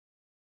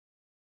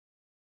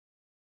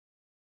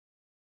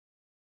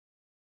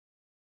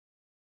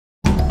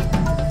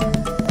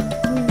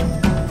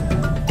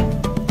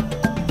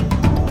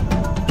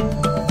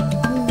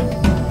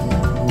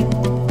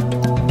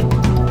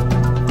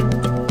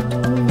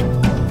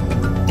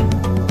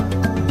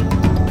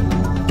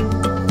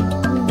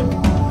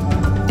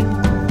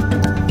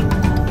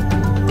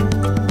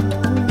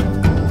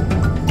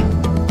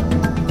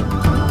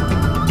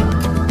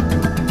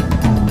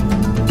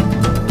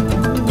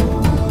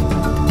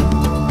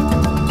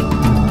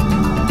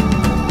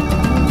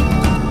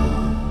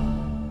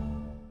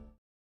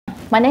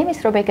My name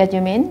is Rebecca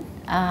Jumin.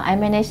 I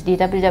manage the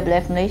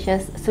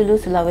WWF-Malaysia's Sulu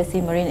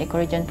Sulawesi Marine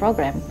Ecoregion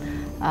program.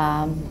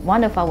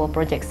 One of our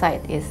project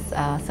sites is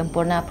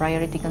Sempurna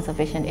Priority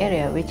Conservation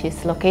Area, which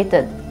is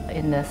located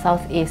in the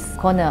southeast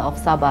corner of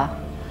Sabah.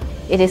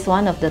 It is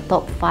one of the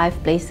top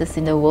 5 places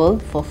in the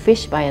world for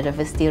fish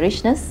biodiversity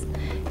richness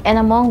and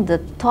among the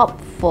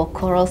top for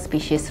coral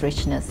species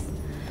richness.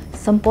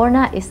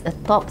 Sempurna is a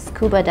top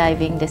scuba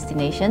diving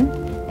destination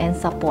and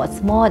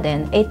supports more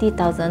than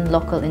 80,000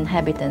 local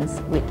inhabitants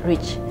with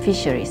rich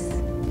fisheries.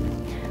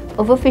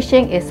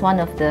 Overfishing is one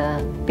of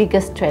the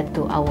biggest threats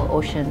to our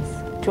oceans.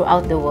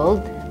 Throughout the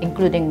world,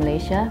 including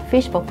Malaysia,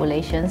 fish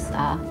populations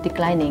are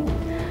declining.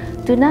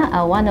 Tuna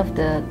are one of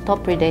the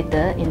top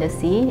predators in the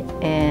sea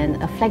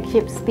and a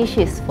flagship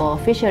species for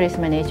fisheries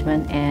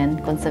management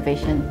and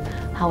conservation.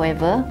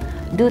 However,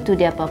 due to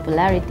their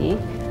popularity,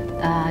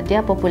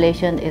 their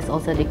population is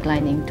also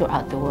declining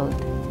throughout the world.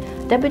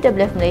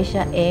 WWF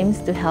Malaysia aims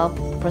to help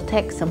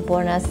protect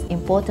Sempurna's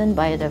important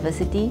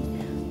biodiversity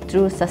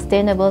through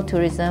sustainable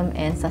tourism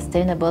and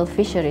sustainable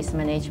fisheries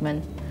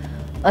management.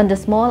 On the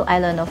small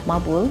island of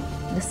Mabul,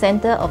 the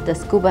center of the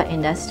scuba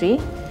industry,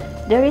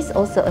 there is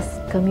also a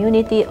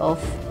community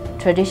of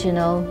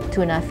traditional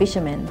tuna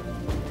fishermen.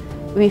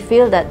 We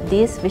feel that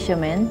these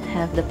fishermen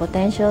have the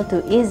potential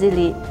to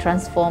easily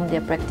transform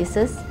their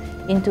practices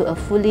into a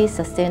fully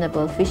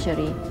sustainable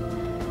fishery.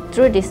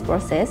 Through this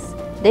process,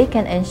 they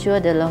can ensure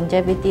the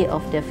longevity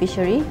of their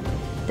fishery,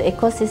 the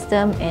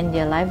ecosystem, and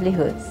their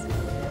livelihoods.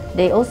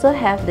 They also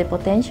have the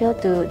potential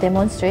to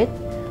demonstrate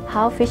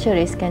how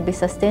fisheries can be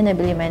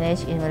sustainably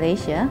managed in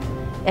Malaysia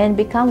and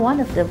become one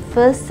of the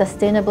first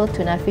sustainable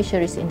tuna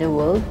fisheries in the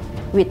world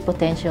with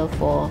potential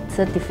for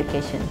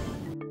certification.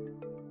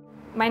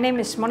 My name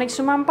is Monique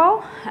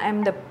Sumampau.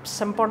 I'm the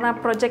Sempurna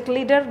Project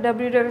Leader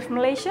WWF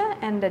Malaysia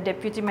and the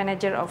Deputy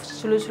Manager of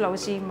Sulu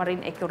Sulawesi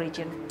Marine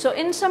Ecoregion. So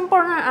in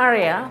Sempurna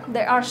area,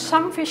 there are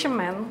some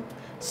fishermen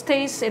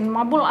stays in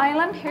Mabul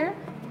Island here.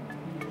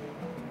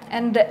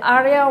 And the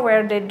area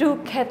where they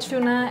do catch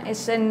tuna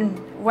is in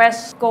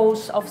west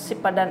coast of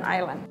Sipadan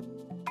Island.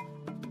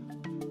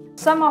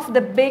 Some of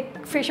the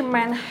big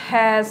fishermen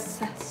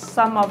has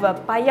some of a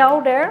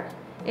payao there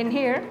in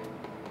here,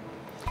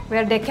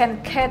 where they can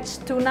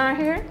catch tuna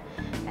here,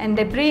 and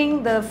they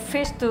bring the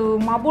fish to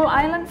Mabul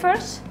Island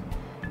first,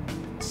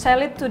 sell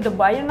it to the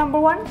buyer number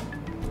 1,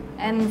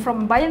 and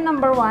from buyer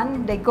number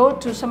 1 they go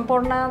to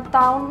Sempurna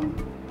town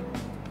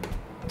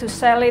to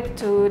sell it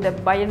to the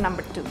buyer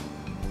number 2.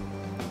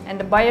 And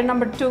the buyer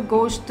number 2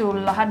 goes to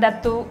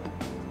Lahadatu,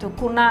 to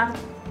Kuna,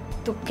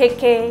 to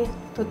KK,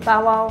 to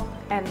Tawau,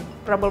 and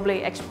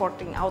probably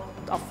exporting out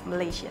of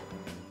Malaysia.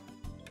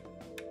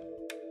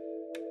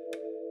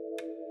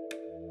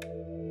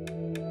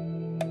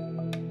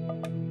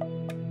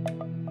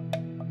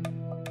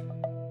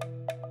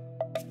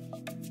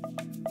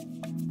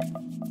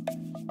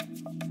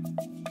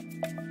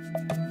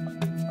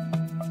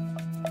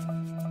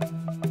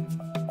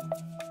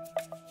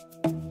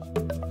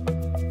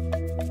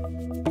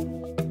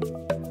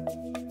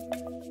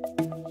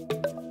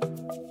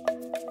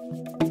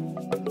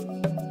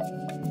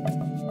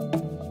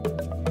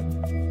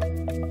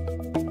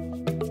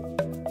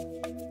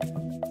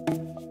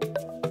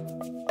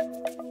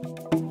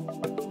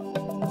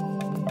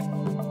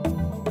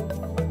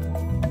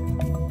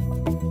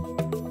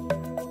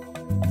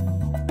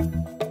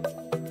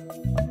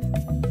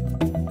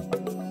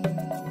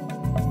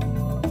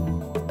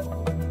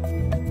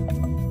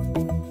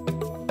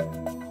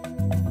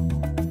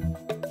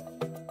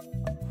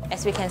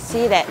 As we can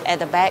see that at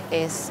the back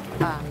is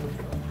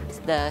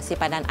the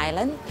Sipadan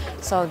Island.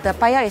 So the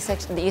payao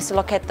is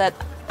located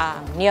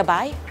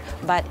nearby,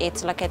 but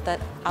it's located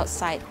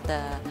outside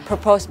the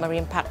proposed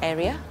marine park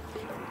area.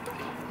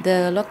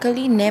 The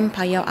locally named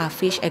payao are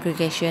fish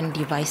aggregation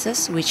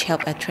devices which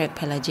help attract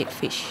pelagic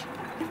fish.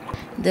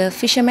 The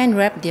fishermen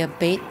wrap their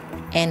bait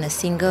and a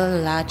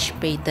single large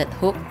baited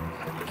hook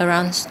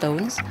around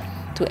stones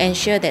to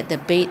ensure that the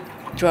bait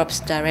drops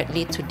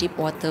directly to deep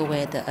water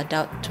where the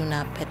adult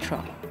tuna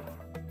patrol.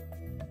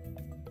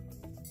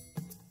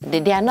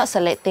 They are not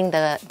selecting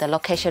the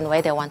location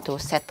where they want to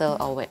settle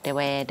or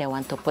where they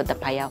want to put the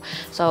payao.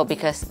 So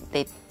because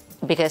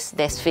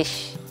there's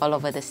fish all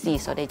over the sea,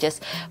 so they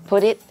just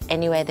put it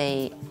anywhere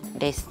they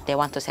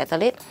want to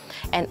settle it.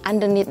 And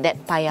underneath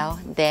that payao,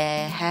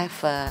 they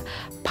have a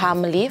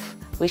palm leaf,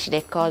 which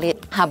they call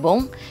it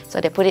habong. So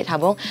they put it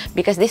habong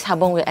because this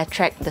habong will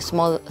attract the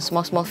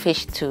small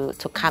fish to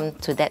come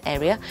to that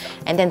area,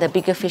 and then the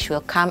bigger fish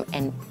will come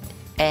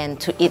and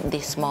to eat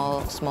the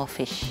small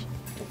fish.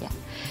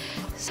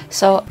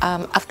 So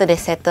after they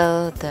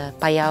settle the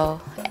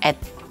payao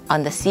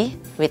on the sea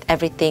with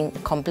everything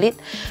complete,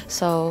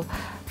 so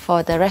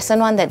for the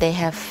recent one that they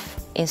have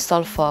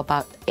installed for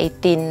about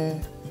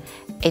 18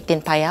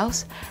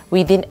 payaos,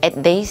 within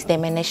 8 days they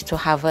managed to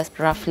harvest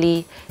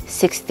roughly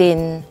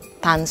 16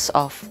 tons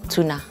of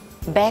tuna.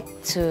 back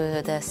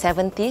to the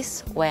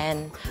 70s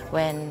when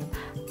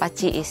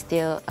Pachi is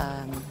still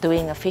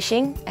doing a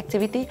fishing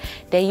activity.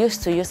 They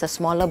used to use a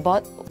smaller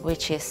boat,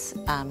 which is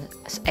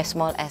as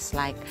small as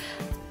like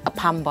a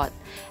palm boat,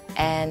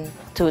 and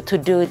to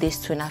do this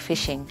tuna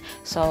fishing.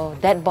 So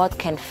that boat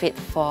can fit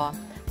for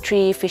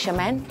 3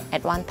 fishermen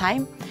at one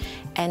time,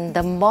 and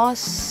the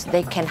most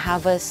they can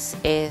harvest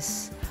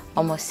is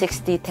almost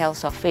 60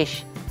 tails of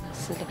fish.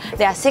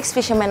 There are 6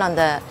 fishermen on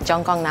the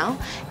Jongkong now,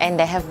 and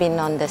they have been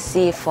on the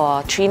sea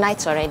for 3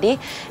 nights already,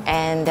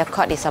 and their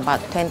caught is about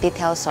 20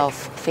 tails of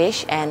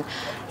fish, and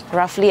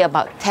roughly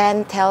about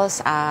 10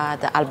 tails are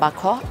the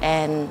albacore,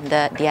 and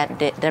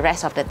the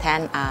rest of the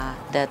 10 are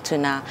the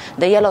tuna,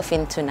 the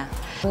yellowfin tuna.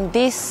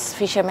 These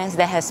fishermen,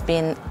 they has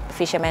been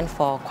fishermen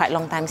for quite a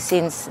long time,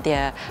 since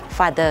their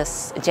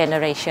father's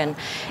generation,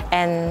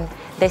 and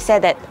they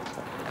said that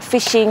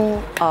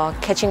fishing or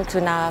catching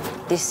tuna,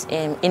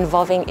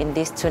 involving in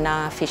these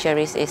tuna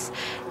fisheries is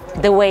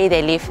the way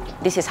they live.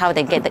 This is how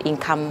they get the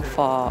income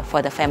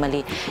for the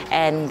family,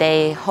 and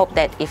they hope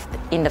that if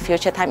in the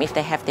future time, if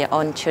they have their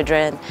own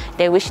children,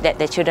 they wish that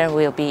the children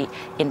will be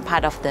in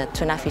part of the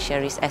tuna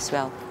fisheries as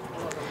well.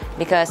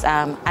 Because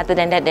other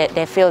than that,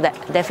 they feel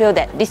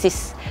that this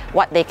is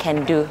what they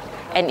can do,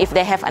 and if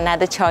they have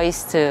another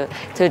choice to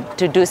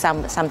do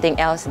something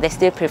else, they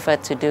still prefer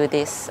to do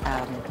this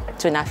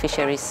tuna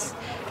fisheries.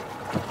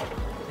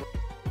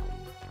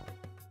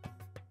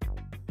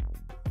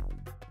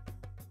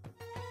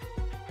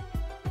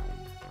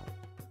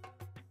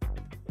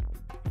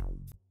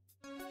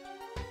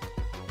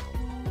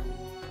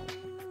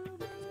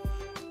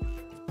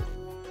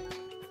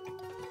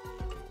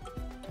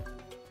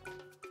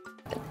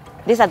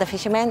 These are the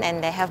fishermen,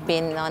 and they have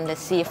been on the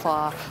sea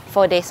for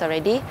 4 days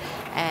already,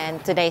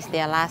 and today is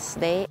their last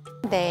day.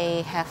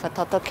 They have a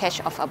total catch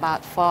of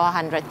about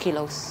 400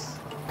 kilos,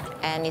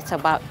 and it's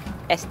about,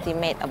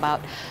 estimate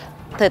about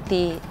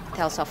 30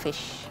 tails of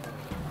fish.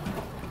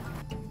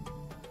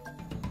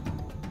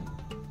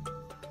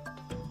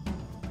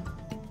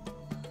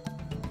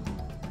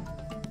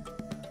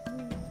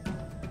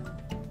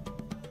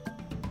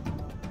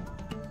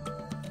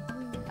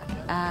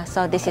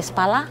 So this is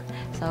Pala.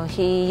 So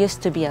he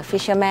used to be a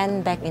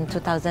fisherman back in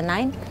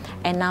 2009,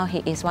 and now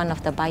he is one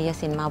of the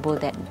buyers in Mabul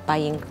that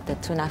buying the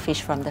tuna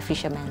fish from the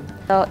fishermen.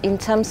 So in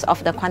terms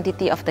of the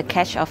quantity of the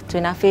catch of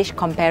tuna fish,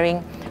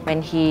 comparing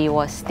when he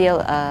was still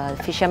a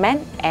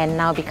fisherman and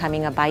now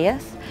becoming a buyer,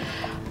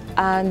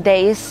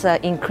 there is an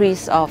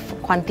increase of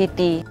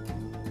quantity.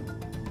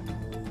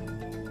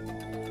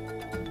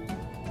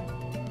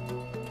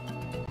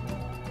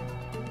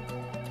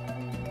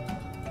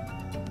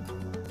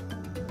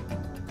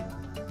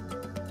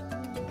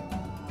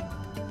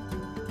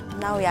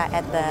 Now we are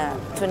at the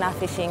tuna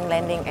fishing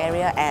landing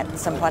area at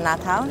Semporna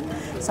town.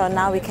 So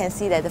now we can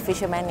see that the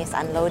fisherman is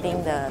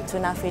unloading the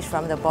tuna fish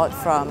from the boat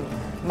from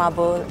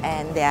Mabul,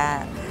 and they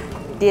are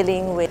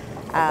dealing with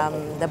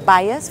the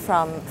buyers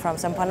from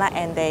Semporna,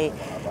 and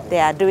they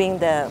are doing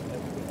the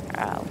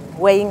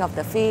weighing of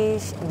the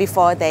fish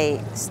before they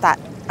start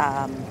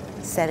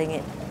selling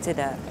it to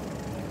the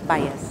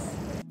buyers.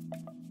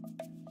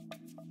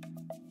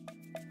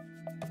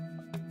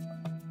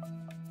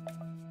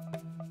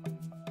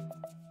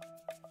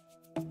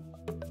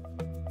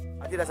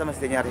 Tidak sama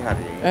mestinya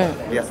hari-hari.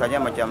 Biasanya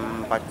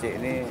macam pacik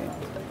ini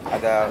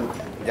ada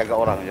jaga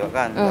orang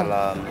juga kan,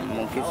 dalam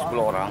mungkin 10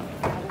 orang,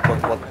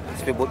 bot-bot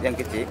speedboat yang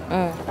kecil.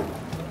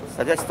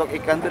 Saja stok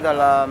ikan itu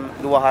dalam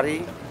 2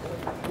 hari,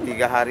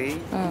 3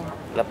 hari.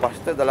 Lepas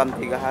itu dalam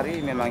 3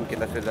 hari memang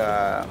kita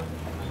sudah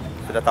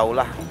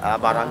tahulah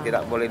barang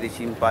tidak boleh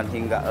disimpan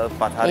hingga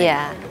 4 hari.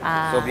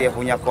 So dia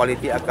punya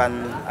kualiti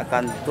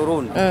akan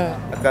turun,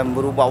 akan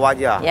berubah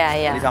wajah.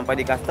 Jadi sampai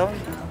di custom,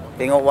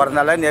 tengok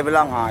warna lain dia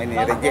bilang ini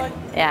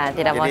reject. Ya,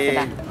 tidak mau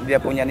sudah. Dia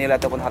punya nilai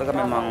ataupun harga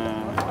memang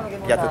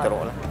jatuh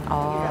teruk lah.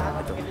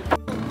 Gitu.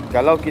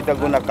 Kalau kita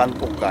gunakan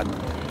pukat,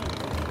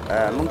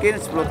 mungkin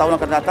 10 tahun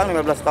akan datang,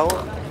 15 tahun,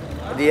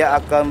 dia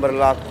akan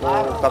berlaku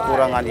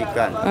kekurangan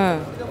ikan.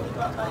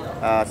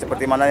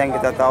 Seperti mana yang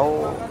kita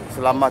tahu,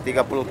 selama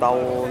 30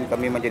 tahun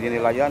kami menjadi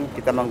nelayan,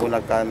 kita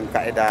menggunakan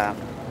kaedah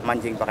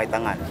mancing pakai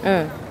tangan.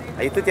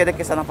 Itu tiada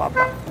kesan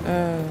apa-apa.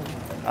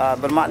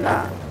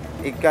 Bermakna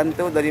ikan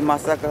itu dari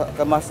masa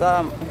ke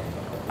masa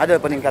ada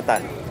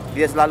peningkatan.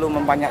 Dia selalu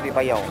membanyak di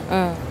payau.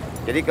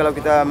 Jadi kalau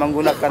kita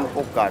menggunakan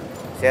pukat,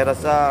 saya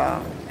rasa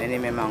ini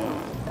memang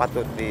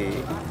patut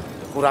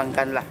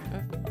dikurangkan lah.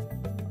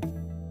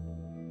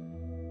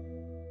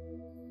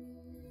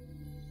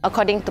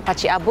 According to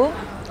Pachi Abu,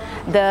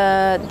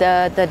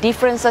 the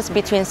differences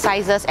between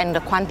sizes and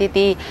the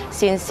quantity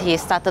since he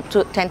started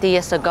 20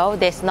 years ago,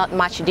 there's not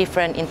much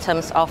different in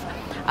terms of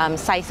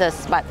sizes,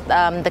 but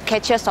the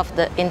catches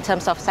in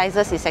terms of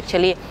sizes is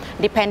actually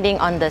depending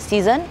on the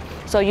season.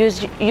 So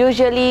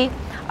usually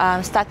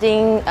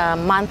starting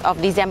month of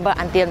December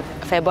until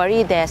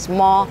February, there's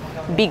more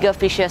bigger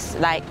fishes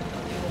like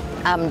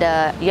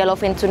the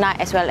yellowfin tuna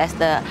as well as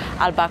the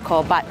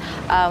albacore. But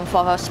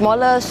for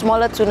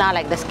smaller tuna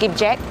like the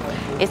skipjack,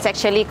 it's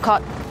actually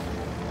caught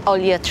all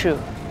year through.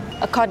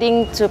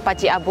 according to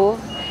Pakcik Abu,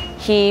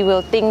 he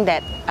will think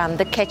that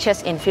the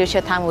catches in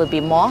future time will be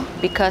more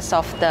because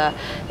of the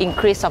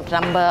increase of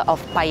number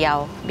of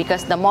payau.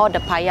 Because the more the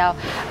payau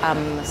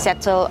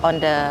settle on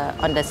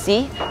the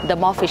sea, the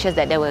more fishes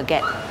that they will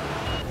get.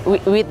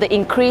 With the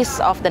increase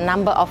of the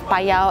number of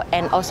payau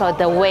and also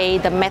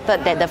the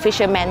method that the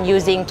fishermen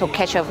using to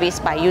catch a fish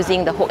by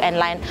using the hook and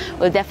line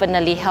will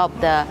definitely help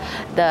the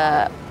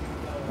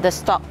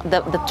stock,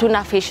 the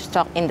tuna fish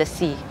stock in the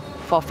sea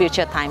for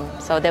future time.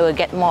 So they will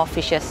get more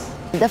fishes.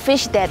 The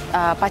fish that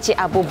Pakcik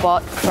Abu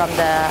bought from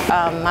the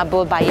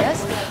Mabul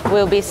buyers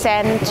will be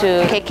sent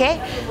to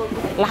KK,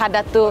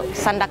 Lahadatu,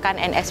 Sandakan,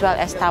 and as well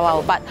as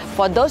Tawau. But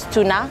for those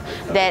tuna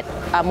that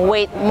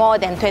weigh more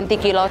than 20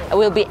 kilos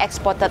will be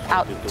exported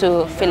out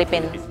to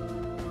Philippines.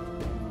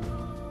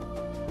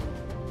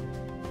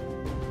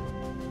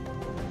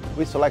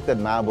 We selected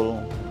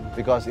Mabul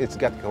because it's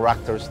got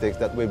characteristics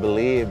that we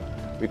believe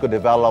we could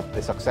develop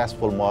a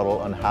successful model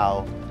on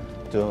how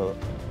to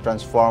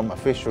transform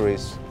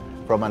fisheries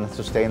from an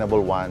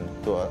unsustainable one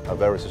to a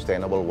very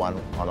sustainable one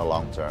on a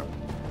long term.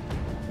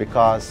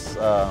 Because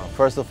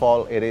first of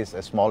all, it is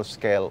a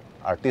small-scale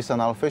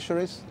artisanal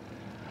fisheries.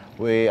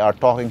 We are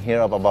talking here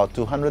of about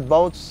 200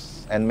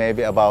 boats and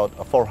maybe about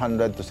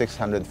 400 to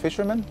 600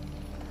 fishermen.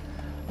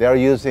 They are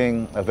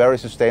using a very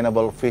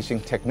sustainable fishing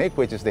technique,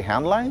 which is the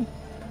hand line.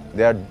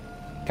 They are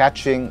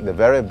catching the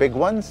very big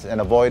ones and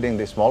avoiding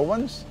the small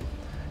ones,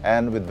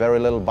 and with very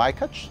little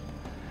bycatch.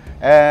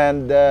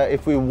 And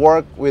if we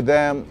work with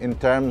them in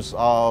terms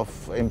of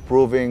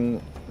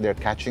improving their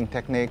catching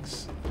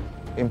techniques,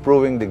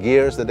 improving the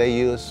gears that they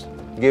use,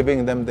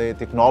 giving them the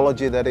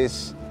technology that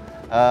is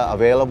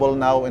available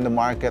now in the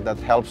market that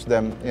helps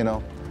them,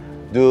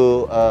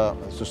 do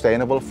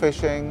sustainable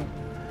fishing,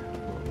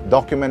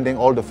 documenting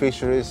all the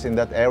fisheries in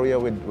that area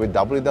with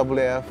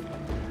WWF,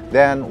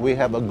 then we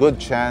have a good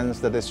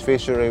chance that this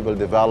fishery will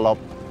develop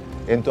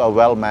into a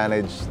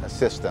well-managed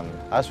system.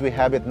 As we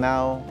have it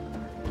now,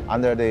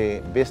 under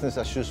the business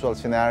as usual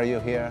scenario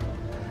here,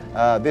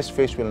 this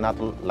fish will not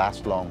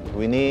last long.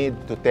 We need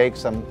to take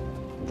some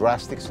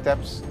drastic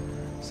steps,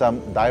 some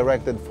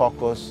directed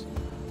focus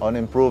on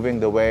improving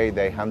the way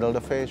they handle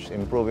the fish,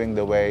 improving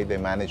the way they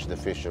manage the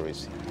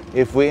fisheries.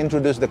 If we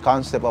introduce the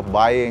concept of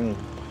buying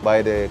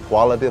by the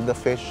quality of the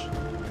fish,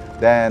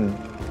 then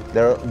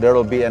there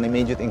will be an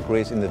immediate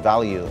increase in the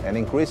value. And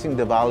increasing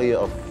the value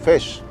of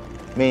fish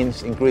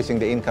means increasing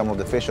the income of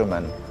the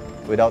fishermen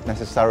without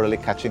necessarily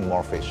catching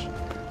more fish.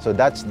 So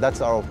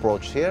that's our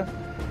approach here.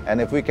 And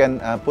if we can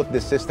put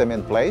this system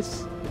in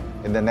place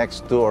in the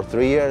next 2 or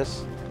 3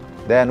 years,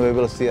 then we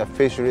will see a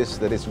fisheries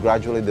that is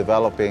gradually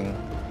developing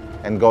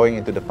and going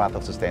into the path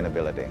of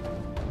sustainability.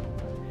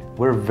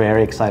 We're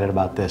very excited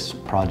about this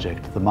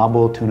project. The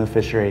Mabul tuna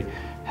fishery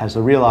has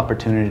a real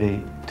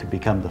opportunity to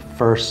become the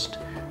first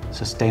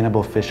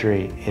sustainable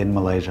fishery in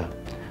Malaysia.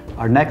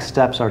 Our next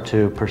steps are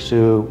to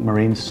pursue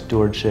Marine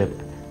Stewardship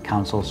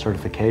Council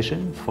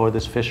certification for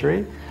this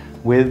fishery.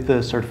 With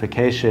the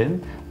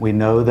certification, we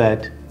know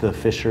that the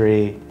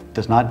fishery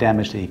does not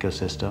damage the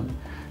ecosystem,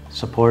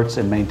 supports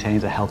and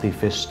maintains a healthy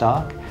fish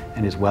stock,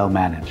 and is well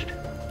managed.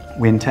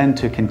 We intend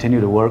to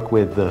continue to work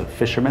with the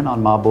fishermen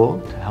on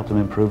Mabul to help them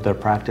improve their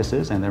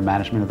practices and their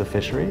management of the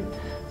fishery.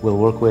 We'll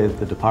work with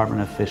the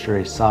Department of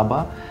Fisheries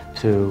Sabah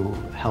to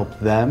help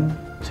them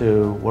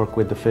to work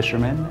with the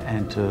fishermen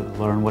and to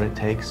learn what it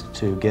takes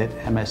to get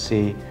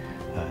MSC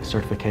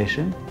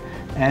certification.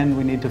 And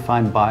we need to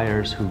find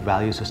buyers who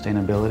value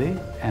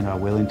sustainability and are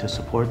willing to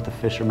support the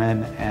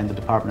fishermen and the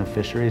Department of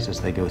Fisheries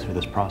as they go through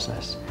this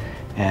process.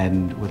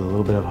 And with a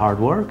little bit of hard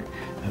work,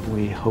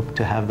 we hope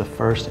to have the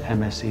first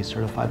MSC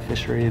certified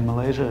fishery in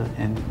Malaysia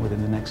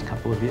within the next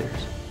couple of years.